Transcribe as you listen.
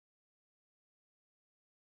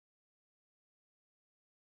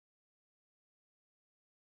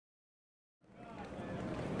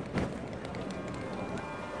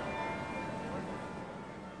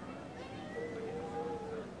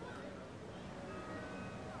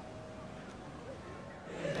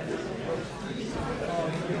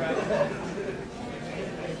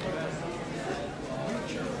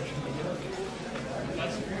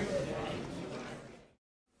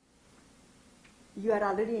you are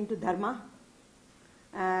already into Dharma,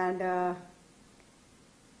 and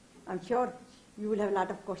I'm sure you will have a lot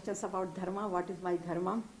of questions about Dharma. What is my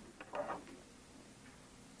Dharma?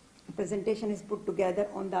 Presentation is put together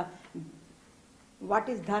on the what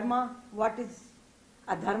is Dharma, what is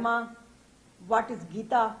Adharma, what is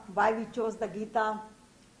Gita, why we chose the Gita,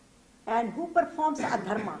 and who performs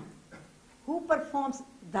Adharma, who performs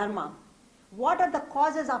Dharma, what are the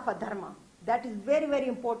causes of Adharma. That is very, very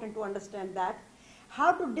important to understand that.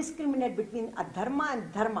 How to discriminate between Adharma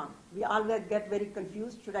and Dharma. We always get very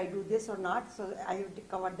confused, should I do this or not, so I have to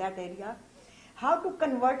cover that area. How to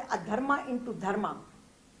convert Adharma into Dharma.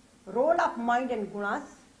 Role of mind and gunas,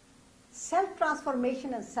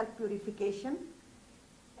 self-transformation and self-purification,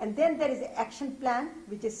 and then there is an action plan,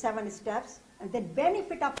 which is 7 steps, and then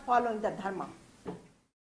benefit of following the Dharma.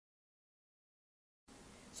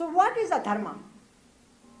 So what is a Dharma?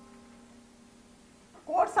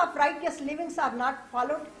 Codes of righteous livings are not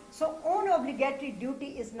followed, so own obligatory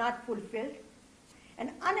duty is not fulfilled,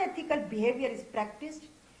 and unethical behavior is practiced.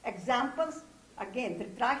 Examples, again,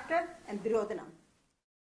 Dhritarashtra and Duryodhana.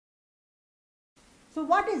 So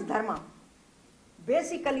what is Dharma?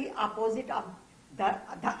 Basically opposite of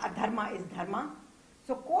Dharma is Dharma.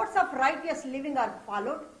 So codes of righteous living are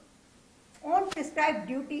followed, own prescribed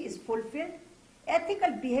duty is fulfilled,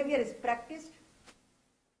 ethical behavior is practiced,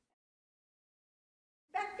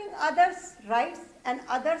 respecting others' rights and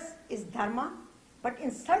others is Dharma, but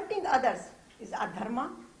insulting others is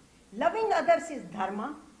Adharma, loving others is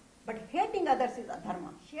Dharma, but hating others is Adharma,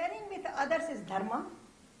 sharing with others is Dharma,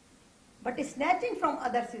 but snatching from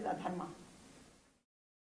others is Adharma.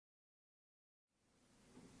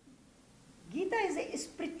 Gita is a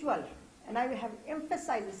spiritual, and I have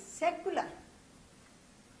emphasized secular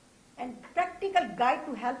and practical guide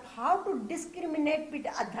to help how to discriminate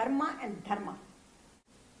between Adharma and Dharma.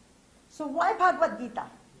 So why Bhagavad Gita?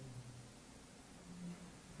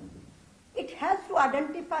 It helps to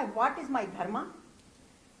identify what is my Dharma,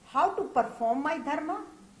 how to perform my Dharma.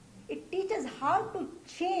 It teaches how to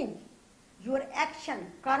change your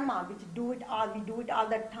action, karma, which we do it all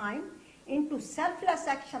the time, into selfless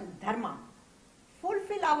action, Dharma.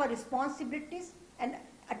 Fulfill our responsibilities and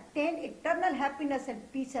attain eternal happiness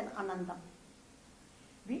and peace and Anandam.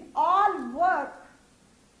 We all work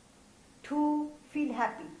to feel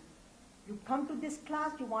happy. You come to this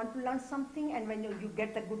class, you want to learn something, and when you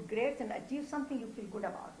get the good grades and achieve something, you feel good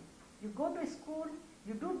about it. You go to school,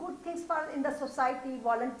 you do good things in the society,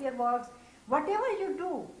 volunteer works, whatever you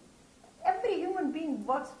do, every human being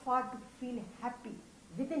works for to feel happy,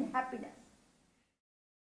 within happiness.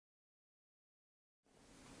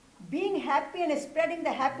 Being happy and spreading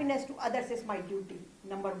the happiness to others is my duty,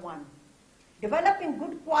 number 1. Developing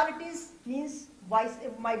good qualities means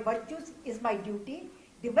my virtues is my duty.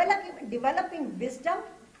 Developing wisdom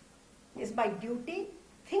is my duty.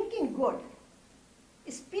 Thinking good,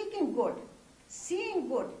 speaking good, seeing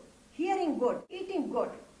good, hearing good, eating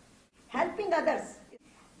good, helping others,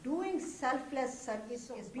 doing selfless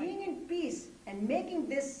service, being in peace and making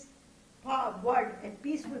this world a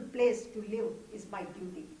peaceful place to live is my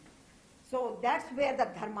duty. So that's where the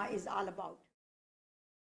Dharma is all about.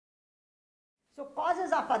 So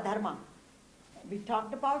causes of Adharma, we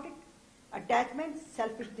talked about it. Attachment,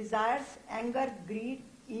 selfish desires, anger, greed,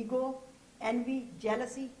 ego, envy,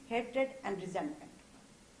 jealousy, hatred, and resentment.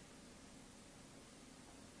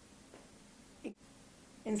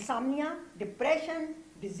 Insomnia, depression,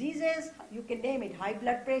 diseases, you can name it, high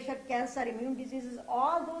blood pressure, cancer, immune diseases,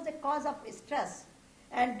 all those are cause of stress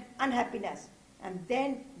and unhappiness. And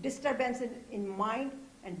then disturbance in mind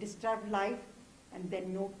and disturbed life, and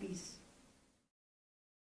then no peace.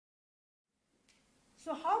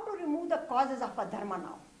 So how to remove the causes of Adharma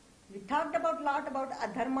now? We talked a lot about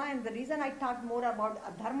Adharma, and the reason I talked more about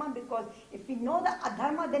Adharma, because if we know the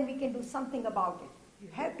Adharma, then we can do something about it. You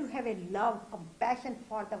have to have a love, compassion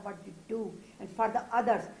for what you do and for the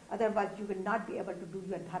others, otherwise you will not be able to do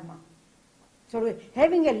your Dharma. So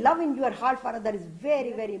having a love in your heart for others is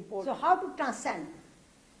very, very important. So how to transcend?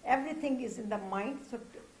 Everything is in the mind. So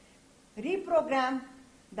reprogram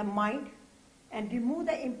the mind and remove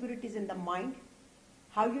the impurities in the mind.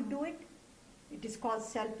 How you do it? It is called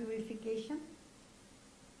self-purification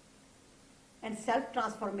and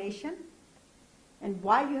self-transformation. And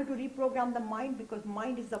why you have to reprogram the mind? Because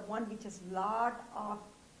mind is the one which has a lot of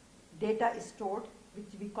data stored, which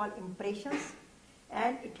we call impressions.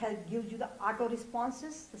 And it gives you the auto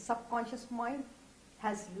responses. The subconscious mind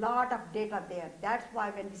has a lot of data there. That's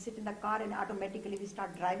why when we sit in the car and automatically we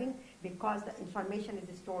start driving, because the information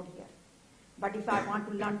is stored here. But if I want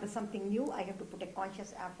to learn something new, I have to put a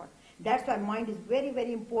conscious effort. That's why mind is very,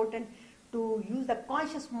 very important to use the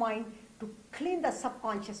conscious mind to clean the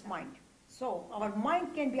subconscious mind. So our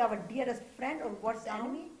mind can be our dearest friend or worst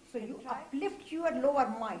enemy. So you uplift your lower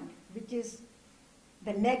mind, which is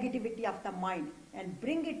the negativity of the mind, and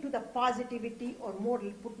bring it to the positivity, or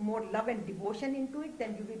put more love and devotion into it,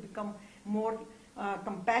 then you will become more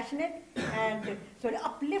compassionate. And so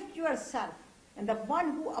uplift yourself. And the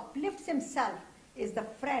one who uplifts himself is the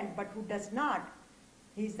friend, but who does not,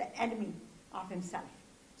 he is the enemy of himself.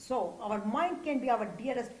 So our mind can be our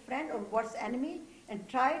dearest friend or worst enemy. And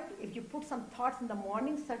try it. If you put some thoughts in the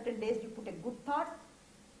morning, certain days you put a good thought,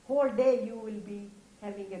 whole day you will be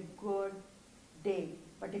having a good day.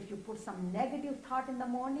 But if you put some negative thought in the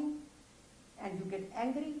morning and you get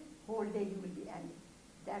angry, whole day you will be angry.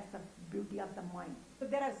 That's the beauty of the mind. So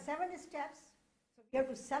there are 7 steps. So we have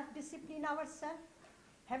to self-discipline ourselves,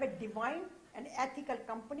 have a divine and ethical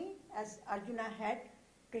company, as Arjuna had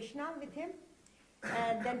Krishna with him,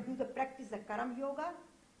 and then practice the Karma Yoga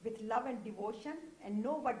with love and devotion, and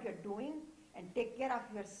know what you're doing, and take care of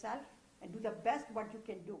yourself, and do the best what you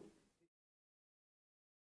can do.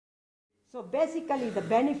 So basically the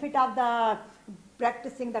benefit of the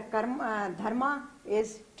practicing the Karma-Dharma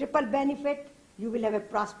is triple benefit. You will have a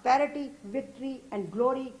prosperity, victory, and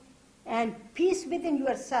glory, and peace within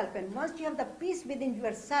yourself. And once you have the peace within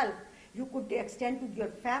yourself, you could extend to your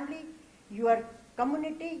family, your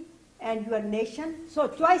community, and your nation. So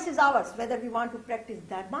choice is ours, whether we want to practice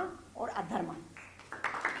Dharma or Adharma.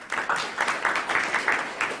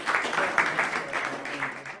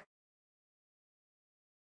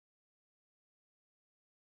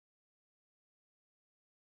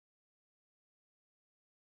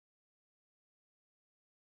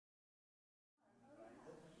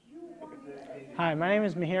 Hi, my name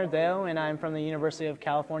is Mihir Deo, and I'm from the University of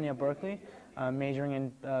California, Berkeley, majoring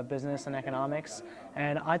in business and economics.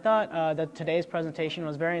 And I thought that today's presentation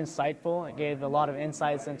was very insightful. It gave a lot of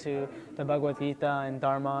insights into the Bhagavad Gita and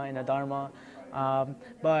Dharma and Adharma.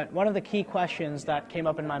 But one of the key questions that came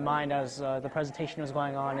up in my mind as the presentation was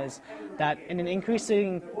going on is that in an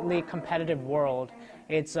increasingly competitive world,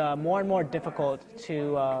 it's more and more difficult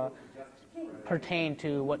to pertain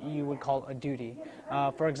to what you would call a duty.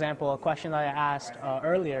 For example, a question that I asked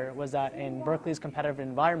earlier was that in Berkeley's competitive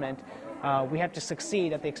environment, we have to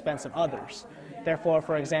succeed at the expense of others. Therefore,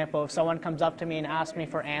 for example, if someone comes up to me and asks me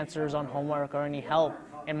for answers on homework or any help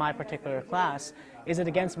in my particular class, is it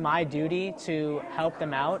against my duty to help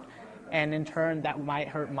them out, and in turn that might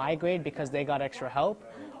hurt my grade because they got extra help?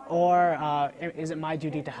 Or is it my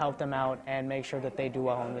duty to help them out and make sure that they do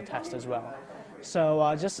well on the test as well?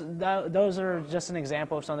 So those are just an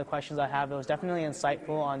example of some of the questions I have. It was definitely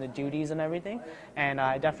insightful on the duties and everything, and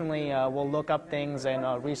I definitely will look up things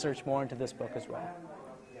and research more into this book as well.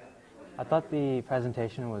 I thought the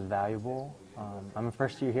presentation was valuable. I'm a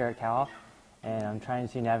first year here at Cal, and I'm trying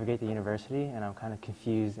to navigate the university, and I'm kind of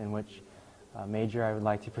confused in which major I would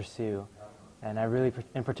like to pursue. And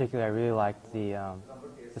in particular, I really liked the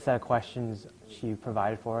set of questions she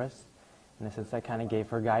provided for us, in the sense I kind of gave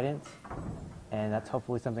her guidance. And that's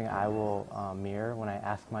hopefully something I will mirror when I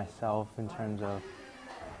ask myself in terms of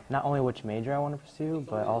not only which major I want to pursue,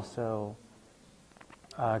 but also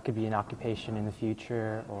it could be an occupation in the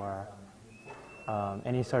future, or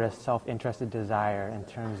any sort of self-interested desire in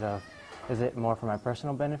terms of, is it more for my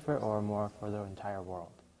personal benefit or more for the entire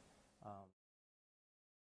world?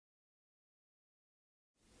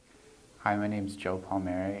 Hi, my name is Joe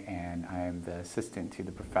Palmieri, and I am the assistant to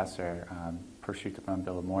the professor, Purushottam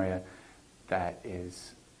Villamoria, that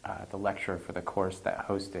is the lecturer for the course that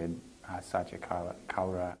hosted Satya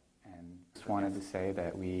Kalra. And just wanted to say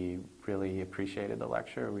that we really appreciated the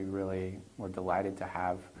lecture. We really were delighted to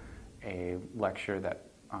have a lecture that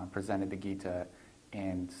presented the Gita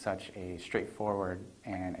in such a straightforward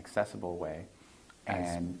and accessible way.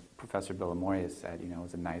 And Professor Villamoria said, it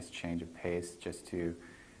was a nice change of pace just to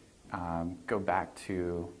go back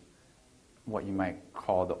to what you might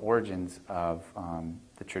call the origins of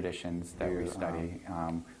the traditions that we study,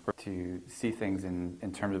 or to see things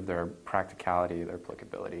in terms of their practicality, their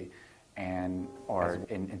applicability, or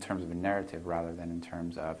in terms of a narrative rather than in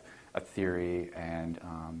terms of a theory and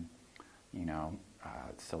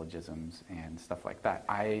syllogisms and stuff like that.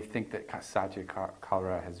 I think that Satya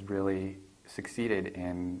Kalra has really succeeded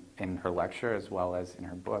in her lecture as well as in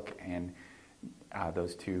her book, and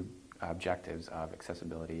those two objectives of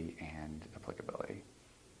accessibility and applicability.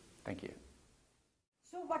 Thank you.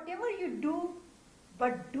 So whatever you do,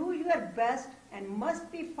 but do your best and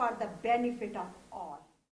must be for the benefit of all.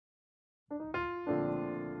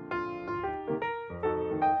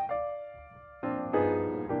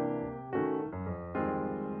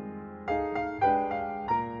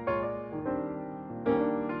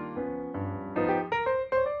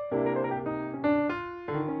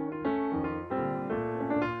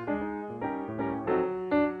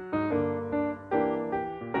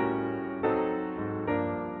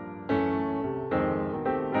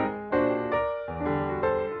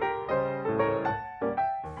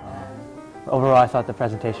 overall, I thought the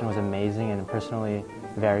presentation was amazing and personally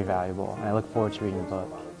very valuable, and I look forward to reading the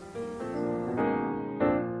book.